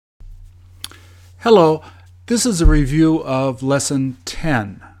Hello, this is a review of Lesson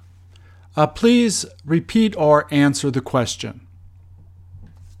 10. Please repeat or answer the question.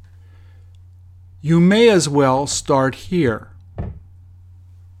 You may as well start here.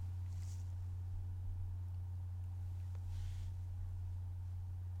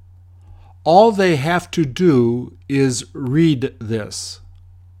 All they have to do is read this.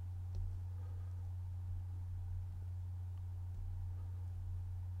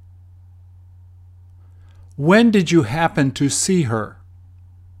 When did you happen to see her?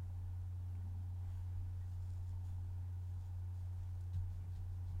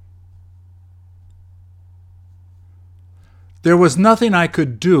 There was nothing I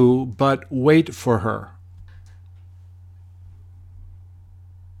could do but wait for her.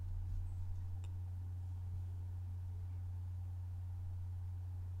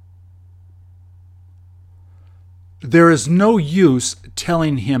 There is no use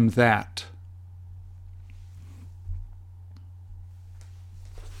telling him that.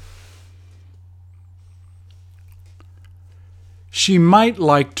 She might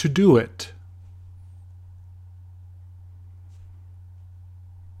like to do it.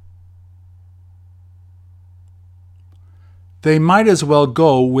 They might as well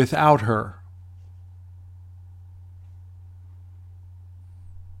go without her.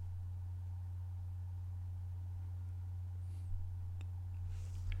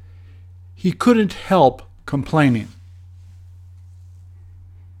 He couldn't help complaining.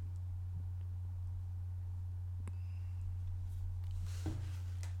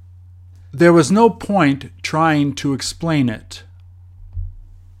 There was no point trying to explain it.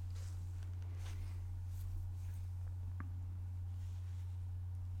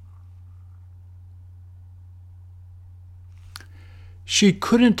 She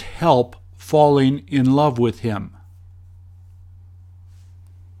couldn't help falling in love with him.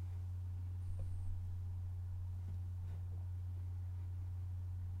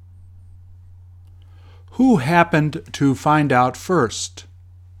 Who happened to find out first?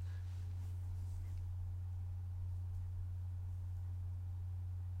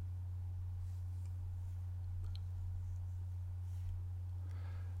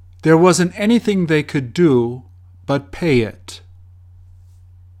 There wasn't anything they could do but pay it.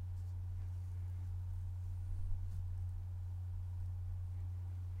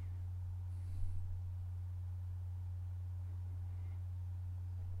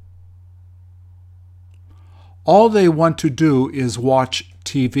 All they want to do is watch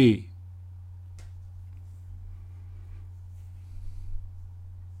TV.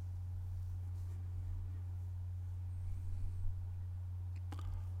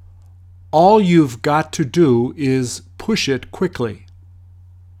 All you've got to do is push it quickly.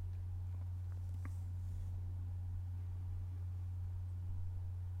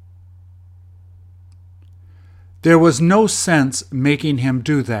 There was no sense making him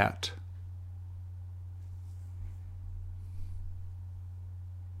do that.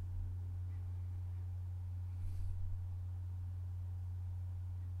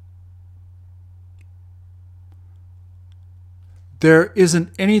 There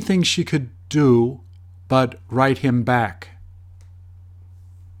isn't anything she could do but write him back.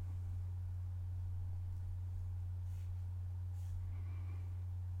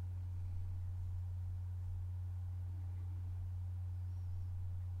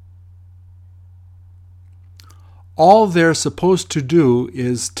 All they're supposed to do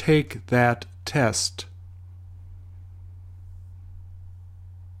is take that test.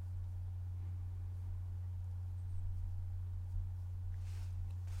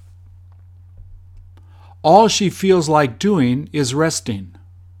 All she feels like doing is resting.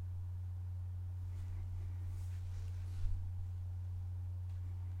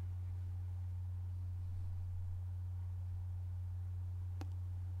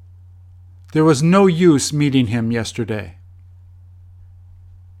 There was no use meeting him yesterday.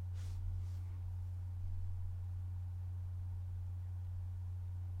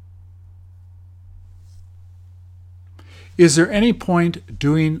 Is there any point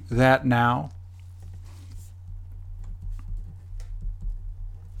doing that now?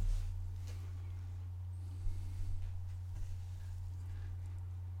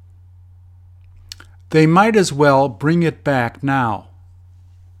 They might as well bring it back now.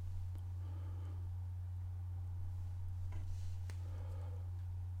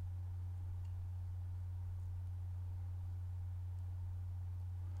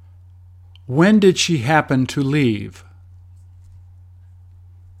 When did she happen to leave?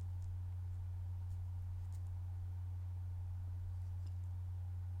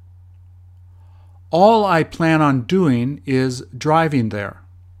 All I plan on doing is driving there.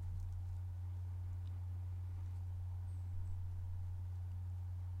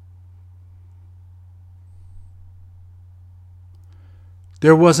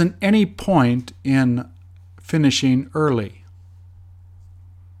 There wasn't any point in finishing early.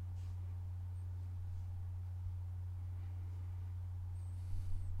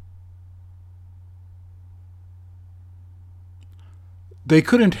 They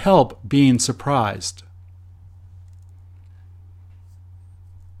couldn't help being surprised.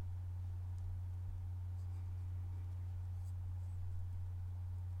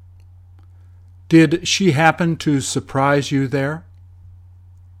 Did she happen to surprise you there?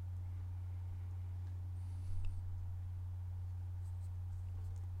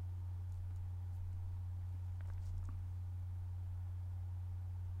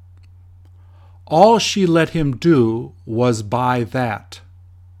 All she let him do was buy that.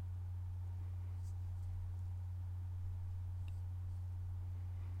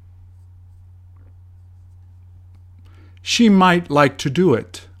 She might like to do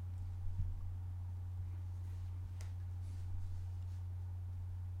it.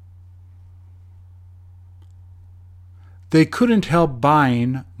 They couldn't help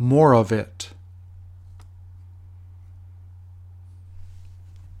buying more of it.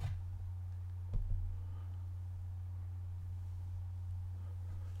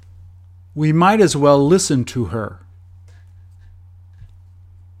 We might as well listen to her.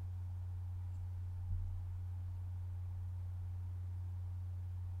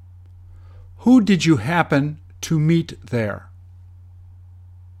 Who did you happen to meet there?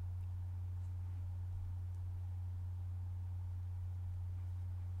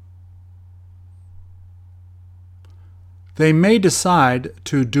 They may decide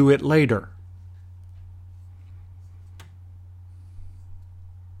to do it later.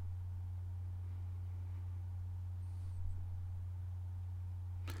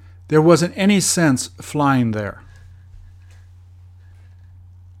 There wasn't any sense flying there.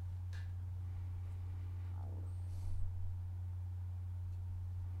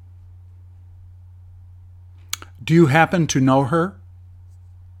 Do you happen to know her?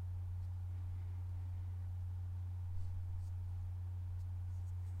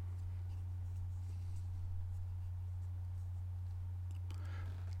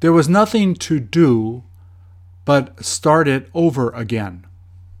 There was nothing to do but start it over again.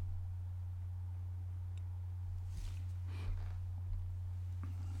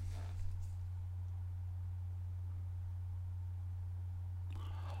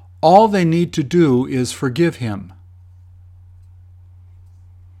 All they need to do is forgive him.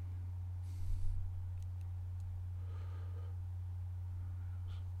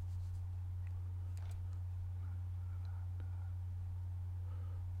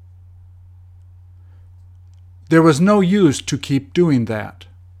 There was no use to keep doing that.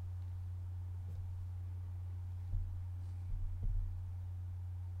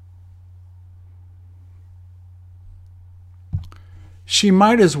 She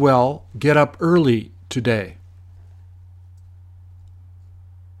might as well get up early today.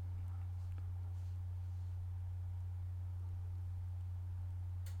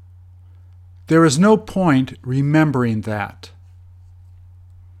 There is no point remembering that.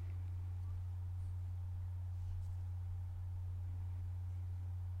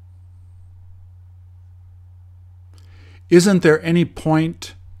 Isn't there any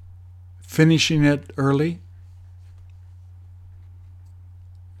point finishing it early?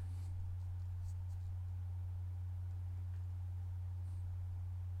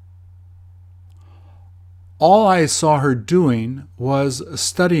 All I saw her doing was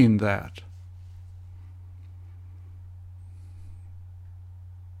studying that.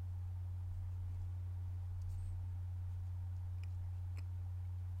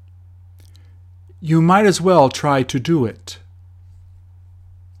 You might as well try to do it.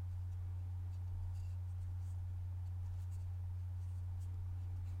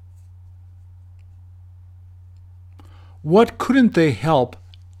 What couldn't they help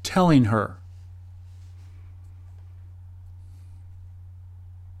telling her?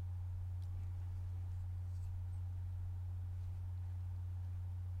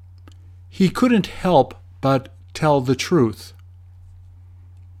 He couldn't help but tell the truth.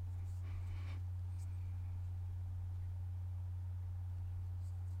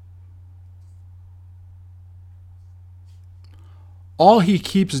 All he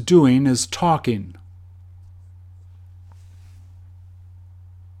keeps doing is talking.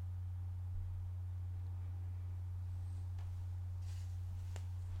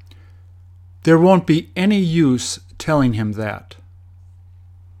 There won't be any use telling him that.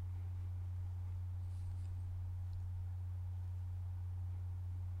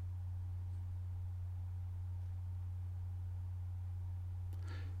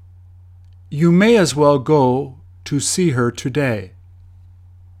 You may as well go to see her today.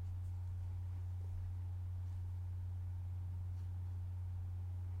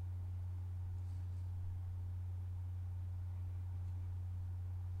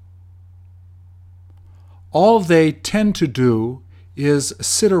 All they tend to do is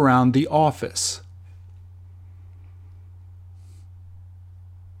sit around the office.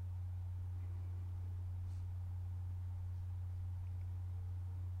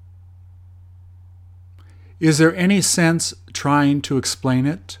 Is there any sense trying to explain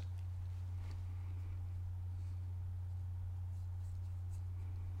it?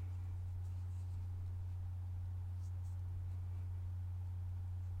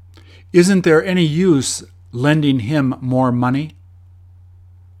 Isn't there any use lending him more money?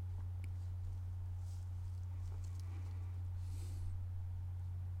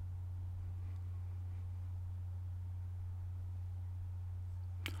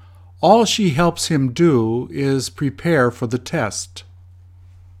 All she helps him do is prepare for the test.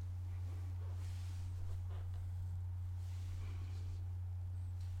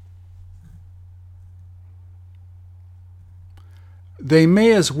 They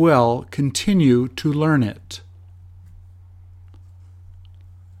may as well continue to learn it.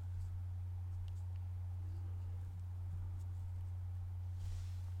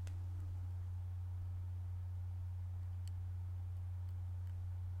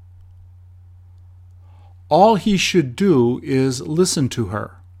 All he should do is listen to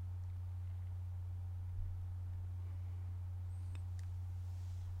her.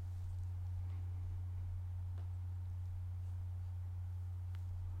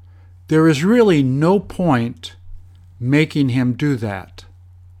 There is really no point making him do that.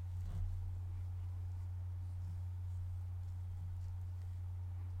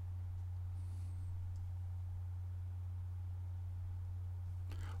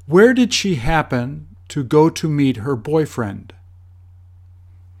 Where did she happen to go to meet her boyfriend?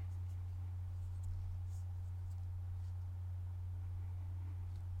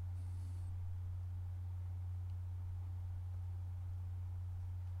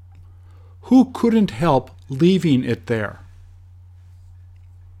 Who couldn't help leaving it there?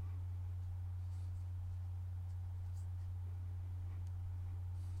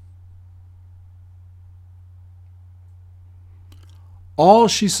 All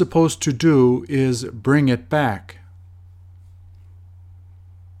she's supposed to do is bring it back.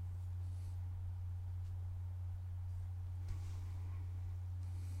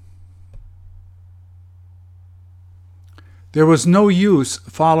 There was no use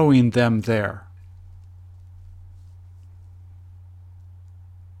following them there.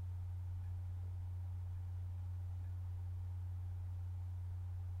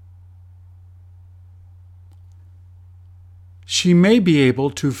 She may be able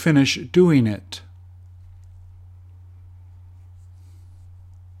to finish doing it.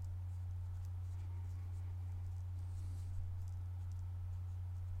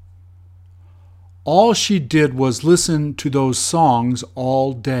 All she did was listen to those songs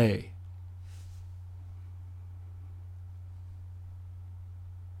all day.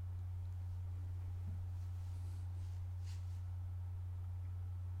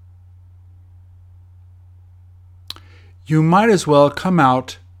 You might as well come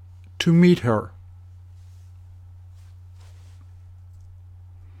out to meet her.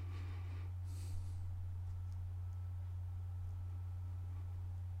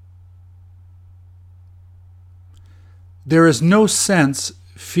 There is no sense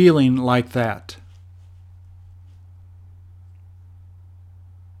feeling like that.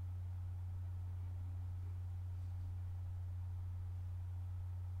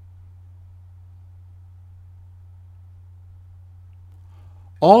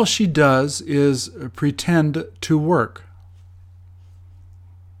 All she does is pretend to work.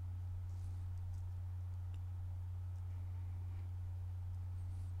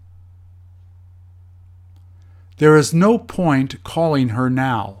 There is no point calling her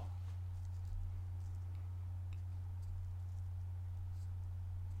now.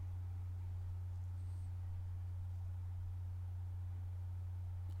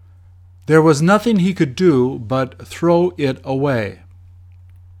 There was nothing he could do but throw it away.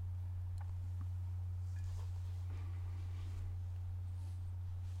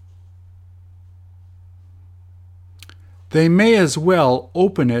 They may as well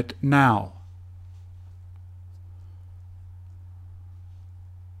open it now.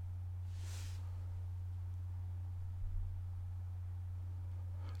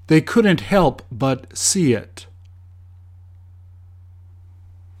 They couldn't help but see it.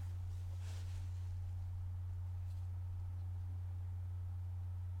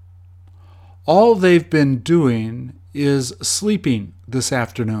 All they've been doing is sleeping this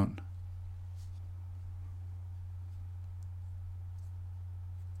afternoon.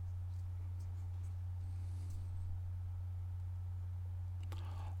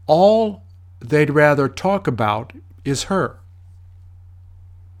 All they'd rather talk about is her.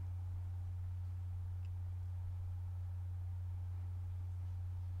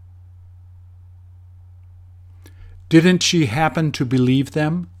 Didn't she happen to believe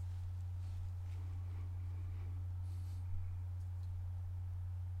them?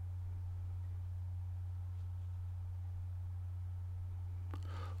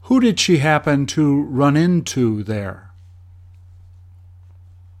 Who did she happen to run into there?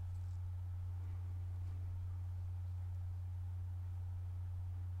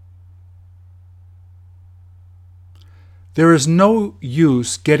 There is no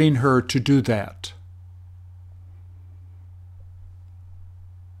use getting her to do that.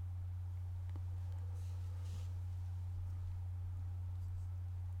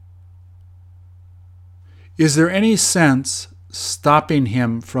 Is there any sense stopping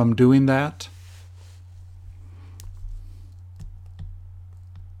him from doing that?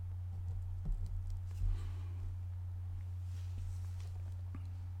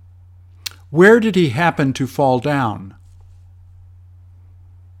 Where did he happen to fall down?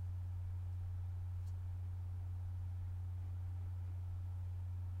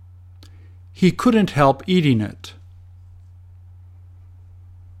 He couldn't help eating it.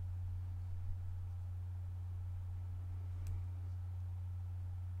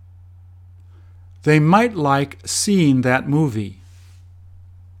 They might like seeing that movie.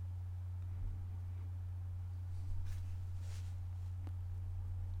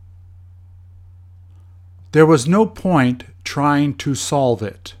 There was no point trying to solve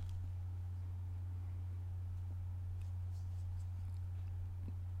it.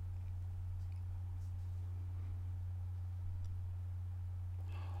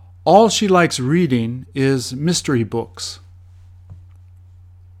 All she likes reading is mystery books.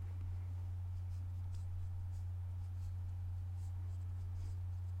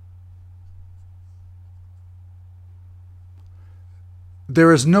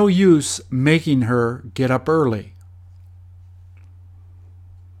 There is no use making her get up early.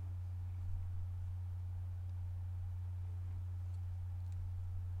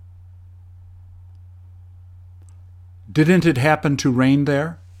 Didn't it happen to rain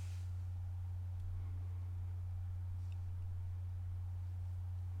there?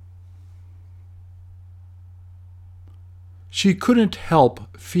 She couldn't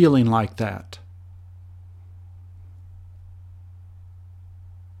help feeling like that.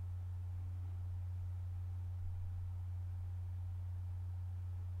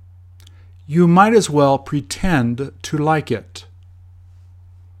 You might as well pretend to like it.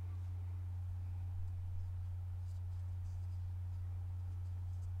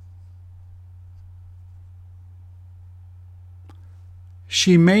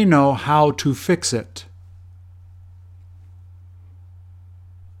 She may know how to fix it.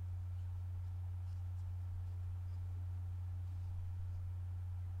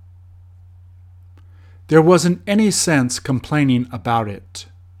 There wasn't any sense complaining about it.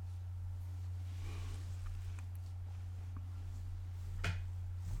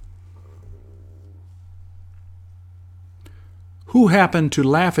 Who happened to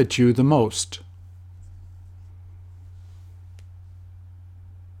laugh at you the most?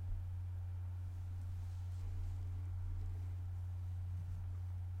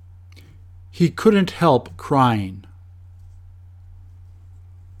 He couldn't help crying.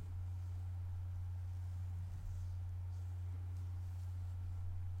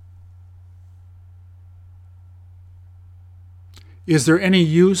 Is there any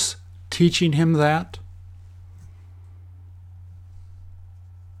use teaching him that?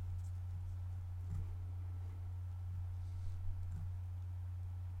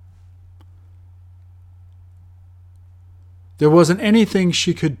 There wasn't anything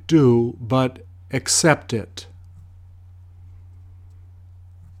she could do but accept it.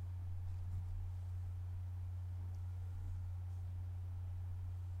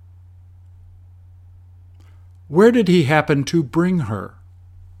 Where did he happen to bring her?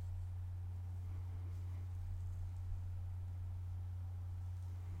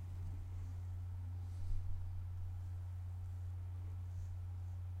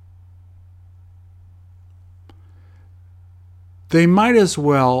 They might as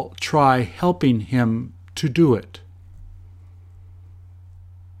well try helping him to do it.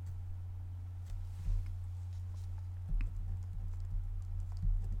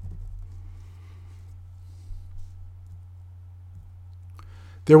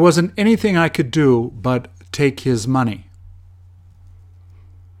 There wasn't anything I could do but take his money.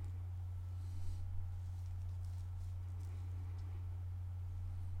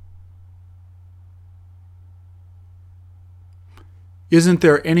 Isn't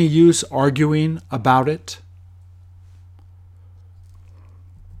there any use arguing about it?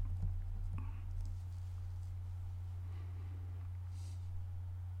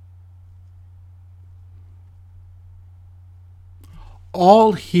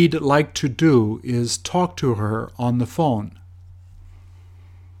 All he'd like to do is talk to her on the phone.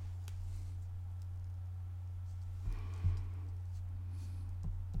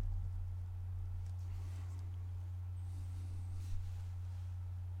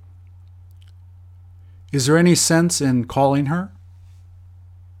 Is there any sense in calling her?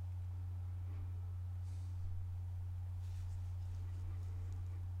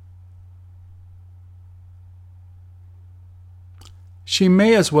 She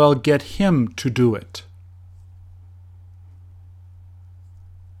may as well get him to do it.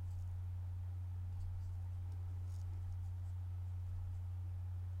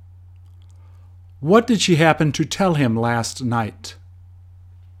 What did she happen to tell him last night?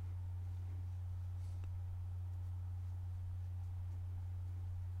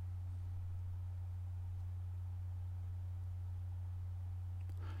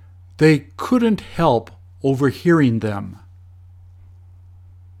 They couldn't help overhearing them.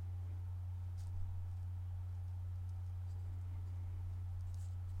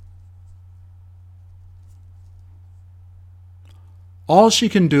 All she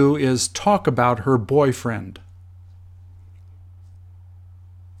can do is talk about her boyfriend.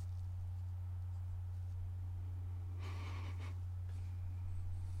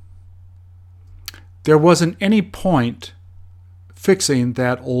 There wasn't any point fixing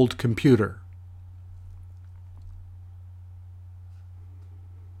that old computer.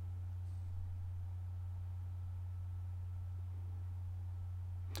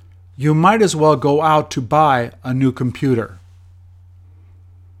 You might as well go out to buy a new computer.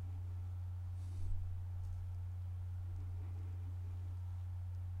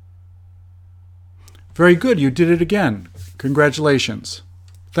 Very good, you did it again. Congratulations.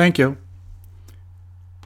 Thank you.